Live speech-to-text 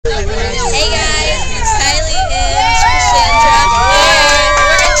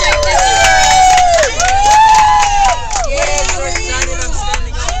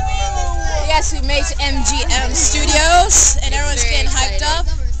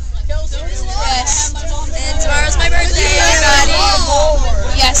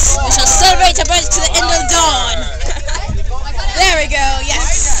wait to burn to the end of dawn. There we go.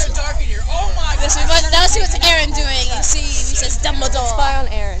 Yes. Now see what's Aaron doing. You see, he says Dumbledore. Spy on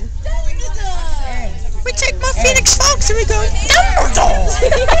Aaron. We take my Phoenix Fox and we go Dumbledore.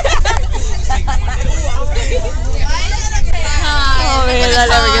 Oh man, that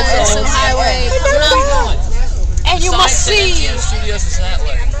never gets old. Some highway. And you must see.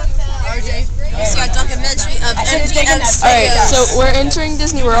 You see our documentary of MGM Studios. Alright, so we're entering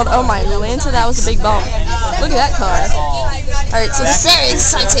Disney World. Oh my, Lanta, that was a big bump. Look at that car. Alright, so It's very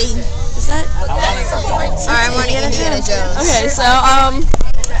exciting. is that? Alright, I'm on Indiana Jones. Okay, so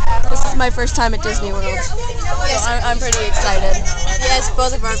this is my first time at Disney World. So I'm pretty excited. Yes,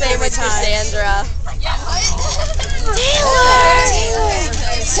 both of our Same with favorite times. Cassandra. Taylor!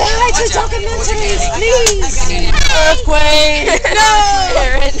 Say hi to documentaries, please! Earthquake! No!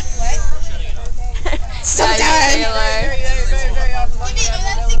 Aaron. Sometime!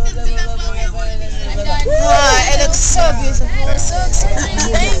 It looks so beautiful. So exciting.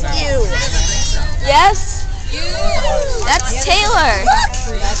 Thank you. Yes? That's Taylor.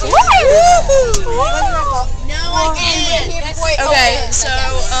 Okay, so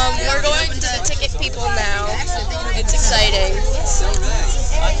we're going to the ticket people now. It's exciting.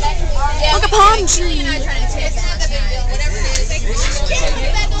 Look at palm tree.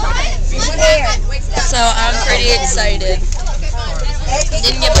 So I'm pretty excited.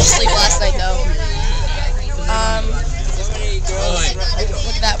 Didn't get much sleep last night though.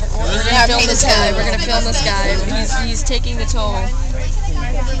 Look at that. We're gonna film this guy. We're gonna film this guy. He's taking the toll.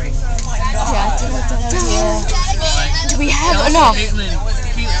 Do we have enough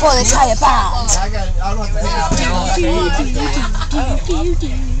for the entire band?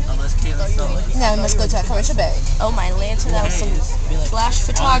 Now we must go to our commercial break. Oh my lantern, that was some flash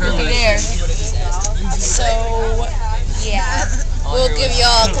photography there. So, yeah. We'll give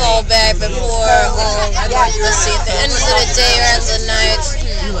y'all a call back before, let's see, at the end of the day or end of the night.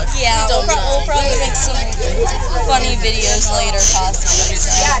 Yeah, we'll probably make some funny videos later, possibly.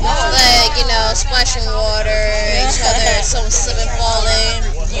 So. Like, you know, splashing water, each other, someone slipping, falling,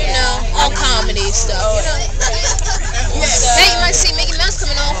 you know, all comedy stuff. So, hey, you might see Mickey Mouse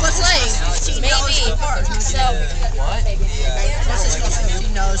coming off the plane. Maybe. So,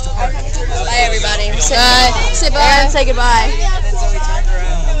 bye everybody. Say bye. Aaron, say goodbye.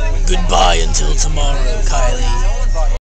 Goodbye until tomorrow, Kylie.